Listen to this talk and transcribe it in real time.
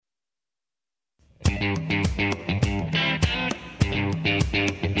Live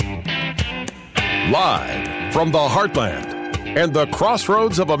from the heartland and the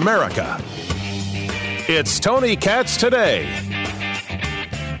crossroads of America, it's Tony Katz Today.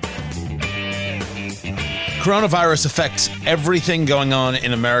 Coronavirus affects everything going on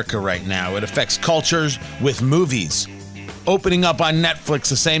in America right now. It affects cultures with movies opening up on Netflix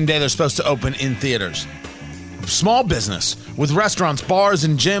the same day they're supposed to open in theaters. Small business with restaurants, bars,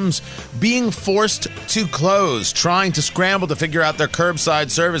 and gyms being forced to close, trying to scramble to figure out their curbside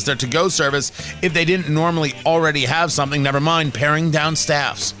service, their to-go service, if they didn't normally already have something, never mind paring down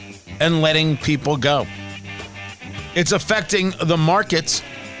staffs and letting people go. It's affecting the markets.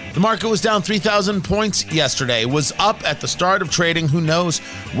 The market was down 3,000 points yesterday, was up at the start of trading. Who knows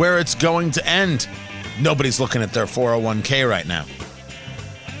where it's going to end? Nobody's looking at their 401k right now.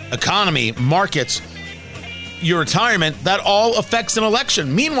 Economy, markets, your retirement, that all affects an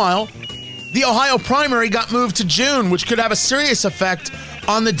election. Meanwhile, the Ohio primary got moved to June, which could have a serious effect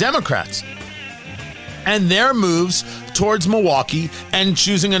on the Democrats and their moves towards Milwaukee and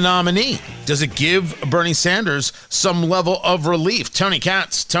choosing a nominee. Does it give Bernie Sanders some level of relief? Tony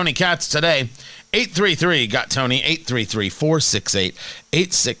Katz Today. 833-GOT-TONY,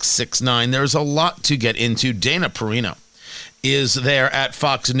 833-468-8669. There's a lot to get into. Dana Perino is there at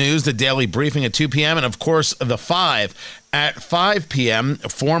Fox News, the daily briefing at 2 p.m., and, of course, the 5 at 5 p.m.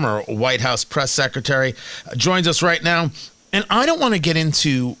 Former White House press secretary joins us right now. And I don't want to get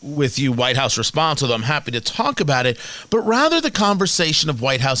into with you White House response, although I'm happy to talk about it, but rather the conversation of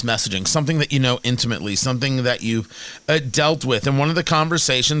White House messaging, something that you know intimately, something that you've dealt with. And one of the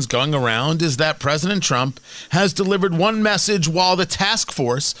conversations going around is that President Trump has delivered one message while the task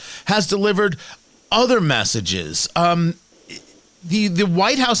force has delivered other messages. The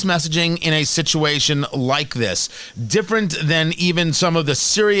White House messaging in a situation like this, different than even some of the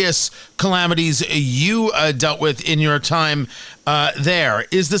serious calamities you dealt with in your time there.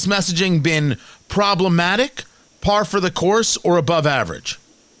 Is this messaging been problematic, par for the course, or above average?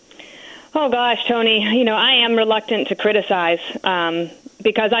 Oh, gosh, Tony, I am reluctant to criticize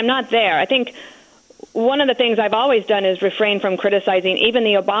because I'm not there. I think one of the things I've always done is refrain from criticizing even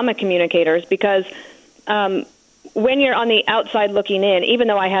the Obama communicators because when you're on the outside looking in, even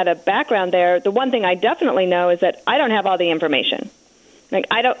though I had a background there, the one thing I definitely know is that I don't have all the information. Like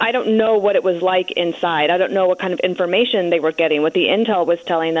I don't know what it was like inside. I don't know what kind of information they were getting, what the intel was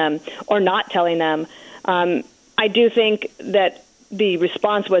telling them or not telling them. I do think that the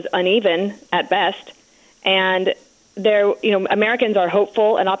response was uneven at best, and Americans are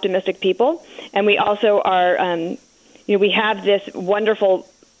hopeful and optimistic people, and we also are. We have this wonderful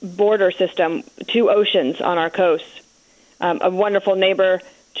border system, 2 oceans on our coast, a wonderful neighbor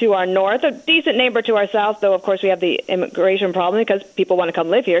to our north, a decent neighbor to our south, though, of course, we have the immigration problem because people want to come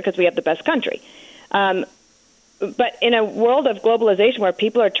live here because we have the best country. But in a world of globalization where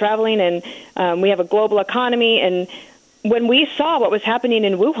people are traveling and we have a global economy, and when we saw what was happening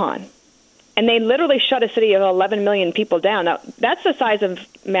in Wuhan, and they literally shut a city of 11 million people down. Now, that's the size of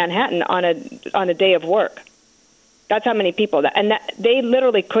Manhattan on a day of work. That's how many people. They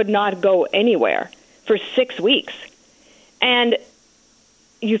literally could not go anywhere for 6 weeks. And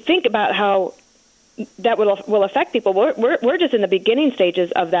you think about how that will affect people. We're just in the beginning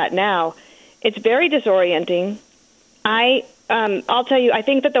stages of that now. It's very disorienting. I'll tell you, I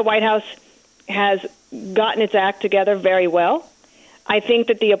think that the White House has gotten its act together very well. I think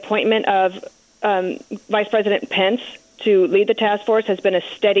that the appointment of Vice President Pence to lead the task force has been a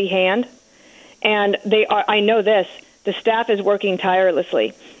steady hand. And I know this, the staff is working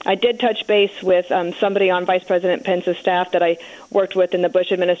tirelessly. I did touch base with somebody on Vice President Pence's staff that I worked with in the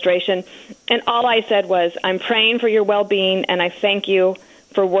Bush administration. And all I said was, I'm praying for your well-being, and I thank you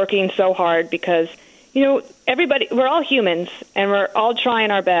for working so hard because, everybody, we're all humans, and we're all trying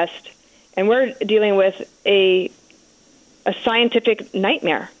our best. And we're dealing with a scientific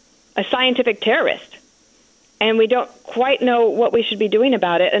nightmare, a scientific terrorist. And we don't quite know what we should be doing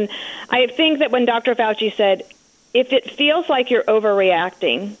about it. And I think that when Dr. Fauci said, if it feels like you're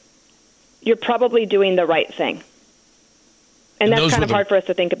overreacting, you're probably doing the right thing. And that's kind of hard for us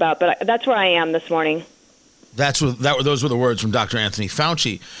to think about, but that's where I am this morning. Those were the words from Dr. Anthony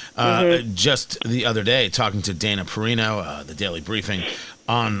Fauci just the other day, talking to Dana Perino, the Daily Briefing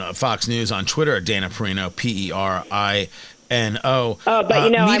on Fox News, on Twitter at Dana Perino, Perino. Oh, but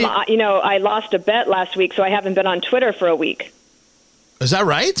I lost a bet last week, so I haven't been on Twitter for a week. Is that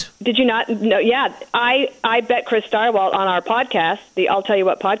right? Did you not? No, yeah. I bet Chris Stirewalt on our podcast, the I'll Tell You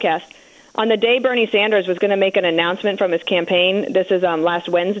What podcast, on the day Bernie Sanders was going to make an announcement from his campaign. This is last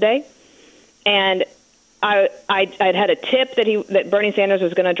Wednesday, and I'd had a tip that Bernie Sanders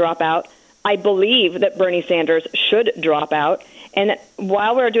was going to drop out. I believe that Bernie Sanders should drop out. And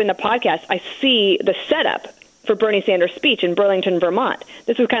while we were doing the podcast, I see the setup for Bernie Sanders' speech in Burlington, Vermont.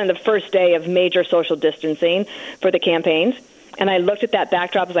 This was kind of the first day of major social distancing for the campaigns. And I looked at that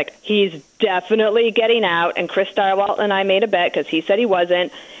backdrop. I was like, he's definitely getting out. And Chris Stirewalt and I made a bet because he said he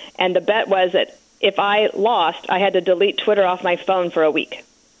wasn't. And the bet was that if I lost, I had to delete Twitter off my phone for a week.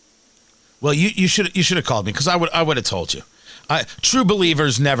 Well, you should have called me because I would have told you. True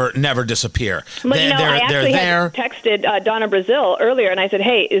believers never disappear. Well, I actually had texted Donna Brazil earlier, and I said,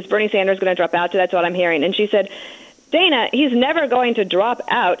 hey, is Bernie Sanders going to drop out? That's what I'm hearing. And she said, Dana, he's never going to drop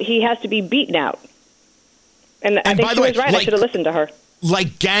out. He has to be beaten out. And I think she was right. I should have listened to her.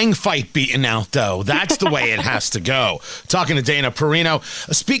 Like gang fight beaten out, though. That's the way it has to go. Talking to Dana Perino.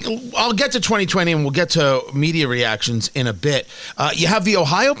 I'll get to 2020 and we'll get to media reactions in a bit. You have the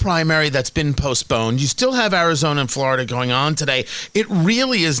Ohio primary that's been postponed. You still have Arizona and Florida going on today. It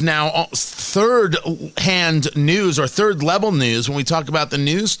really is now third-hand news or third-level news when we talk about the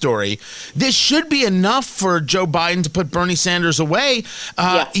news story. This should be enough for Joe Biden to put Bernie Sanders away,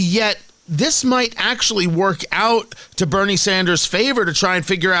 yet this might actually work out to Bernie Sanders' favor to try and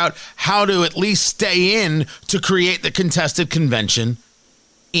figure out how to at least stay in to create the contested convention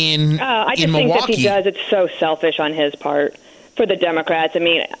in Milwaukee. I just think that he does. It's so selfish on his part for the Democrats. I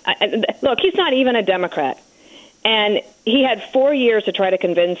mean, look, he's not even a Democrat. And he had 4 years to try to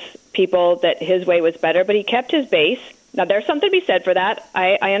convince people that his way was better, but he kept his base. Now, there's something to be said for that.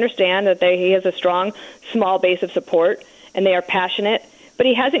 I understand that he has a strong, small base of support, and they are passionate. But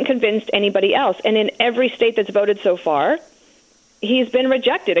he hasn't convinced anybody else. And in every state that's voted so far, he's been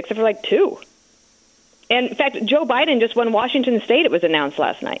rejected, except for like 2. And in fact, Joe Biden just won Washington State, it was announced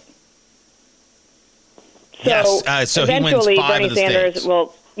last night. So, so eventually he wins 5 Bernie of the Sanders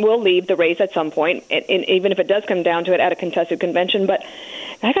states. will leave the race at some point, and even if it does come down to it at a contested convention. But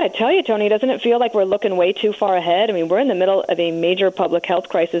I got to tell you, Tony, doesn't it feel like we're looking way too far ahead? I mean, we're in the middle of a major public health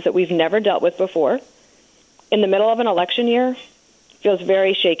crisis that we've never dealt with before. In the middle of an election year, feels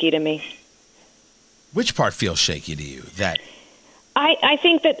very shaky to me. Which part feels shaky to you? That I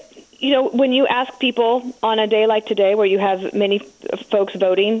think that, when you ask people on a day like today where you have many folks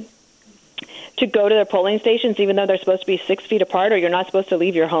voting to go to their polling stations, even though they're supposed to be 6 feet apart or you're not supposed to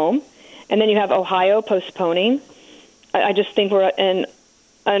leave your home, and then you have Ohio postponing, I just think we're in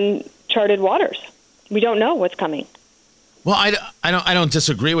uncharted waters. We don't know what's coming. Well, I don't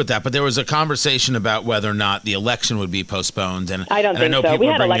disagree with that, but there was a conversation about whether or not the election would be postponed, and I don't think so. We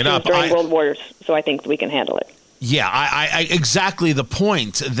had elections during World Wars, so I think we can handle it. Yeah, I exactly the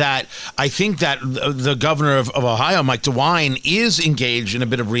point that I think that the governor of Ohio, Mike DeWine, is engaged in a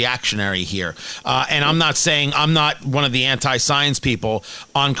bit of reactionary here. And I'm not saying I'm not one of the anti-science people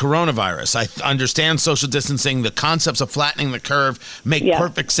on coronavirus. I understand social distancing. The concepts of flattening the curve make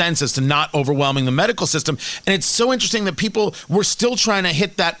perfect sense as to not overwhelming the medical system. And it's so interesting that people were still trying to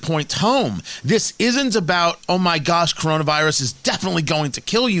hit that point home. This isn't about, oh my gosh, coronavirus is definitely going to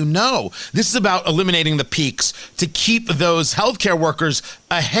kill you. No, this is about eliminating the peaks to keep those healthcare workers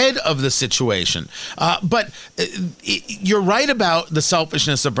ahead of the situation. But you're right about the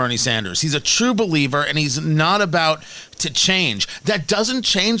selfishness of Bernie Sanders. He's a true believer, and he's not about to change. That doesn't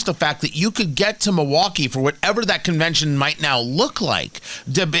change the fact that you could get to Milwaukee for whatever that convention might now look like,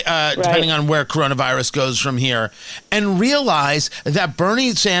 depending on where coronavirus goes from here, and realize that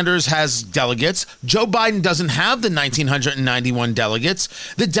Bernie Sanders has delegates. Joe Biden doesn't have the 1,991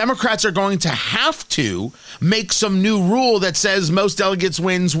 delegates. The Democrats are going to have to make some new rule that says most delegates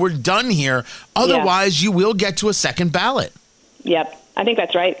wins. We're done here. Otherwise, you will get to a second ballot. Yep. I think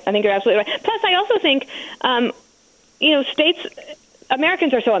that's right. I think you're absolutely right. Plus, I also think,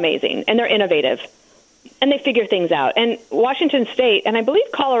 Americans are so amazing, and they're innovative, and they figure things out. And Washington State, and I believe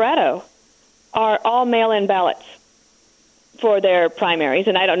Colorado, are all mail-in ballots for their primaries.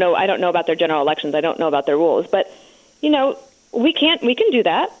 And I don't know about their general elections. I don't know about their rules. But, we can do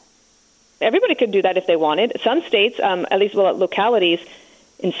that. Everybody could do that if they wanted. Some states, at least localities,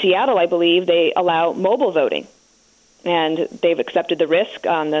 in Seattle, I believe, they allow mobile voting. And they've accepted the risk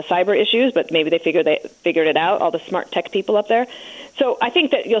on the cyber issues, but maybe they figured it out, all the smart tech people up there. So I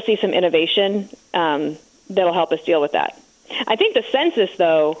think that you'll see some innovation that'll help us deal with that. I think the census,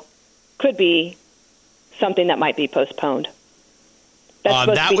 though, could be something that might be postponed.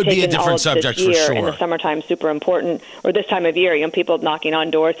 That would be a different subject for sure. In the summertime, super important, or this time of year, people knocking on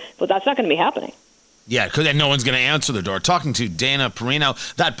doors. Well, that's not going to be happening. Yeah, because no one's going to answer the door. Talking to Dana Perino.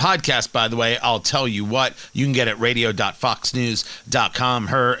 That podcast, by the way, I'll tell you what, you can get at radio.foxnews.com,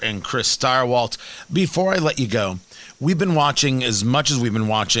 her and Chris Stirewalt. Before I let you go, we've been watching, as much as we've been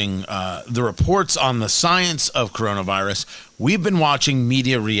watching the reports on the science of coronavirus, we've been watching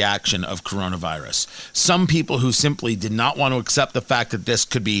media reaction of coronavirus. Some people who simply did not want to accept the fact that this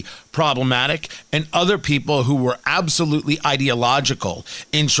could be problematic, and other people who were absolutely ideological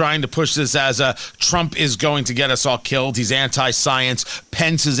in trying to push this as a Trump is going to get us all killed. He's anti-science.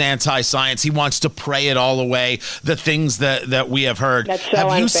 Pence is anti-science. He wants to pray it all away. The things that we have heard. That's so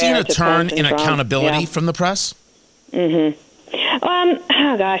have you seen a turn in Trump. accountability from the press? Mm-hmm.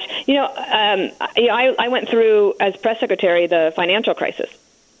 Oh gosh, I went through as press secretary the financial crisis,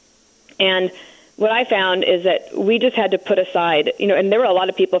 and what I found is that we just had to put aside, and there were a lot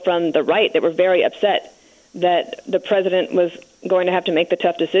of people from the right that were very upset that the president was going to have to make the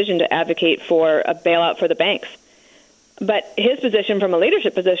tough decision to advocate for a bailout for the banks. But his position from a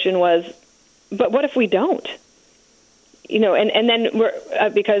leadership position was, but what if we don't? And then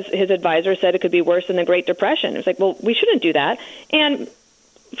because his advisor said it could be worse than the Great Depression. It's like, well, we shouldn't do that. And,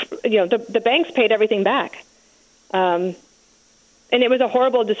 the banks paid everything back. And it was a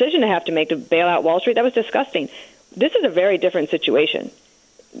horrible decision to have to make to bail out Wall Street. That was disgusting. This is a very different situation.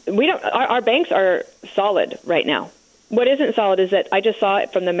 Our banks are solid right now. What isn't solid is that I just saw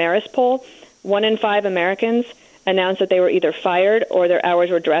it from the Marist poll. 1 in 5 Americans announced that they were either fired or their hours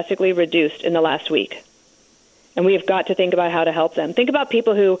were drastically reduced in the last week. And we have got to think about how to help them. Think about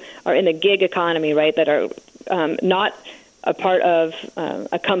people who are in the gig economy, right, that are not a part of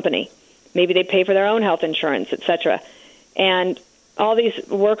a company. Maybe they pay for their own health insurance, et cetera. And all these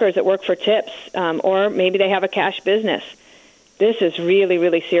workers that work for tips, or maybe they have a cash business. This is really,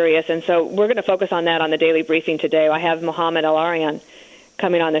 really serious. And so we're going to focus on that on the Daily Briefing today. I have Mohamed El-Arian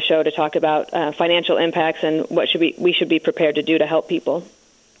coming on the show to talk about financial impacts and what we should be prepared to do to help people.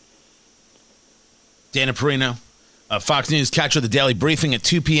 Dana Perino, Fox News catcher, the Daily Briefing at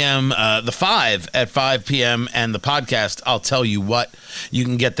 2 p.m., the 5 at 5 p.m., and the podcast, I'll Tell You What. You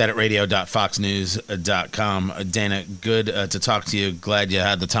can get that at radio.foxnews.com. Dana, good to talk to you. Glad you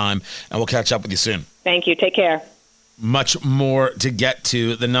had the time, and we'll catch up with you soon. Thank you. Take care. Much more to get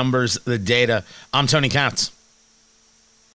to, the numbers, the data. I'm Tony Katz.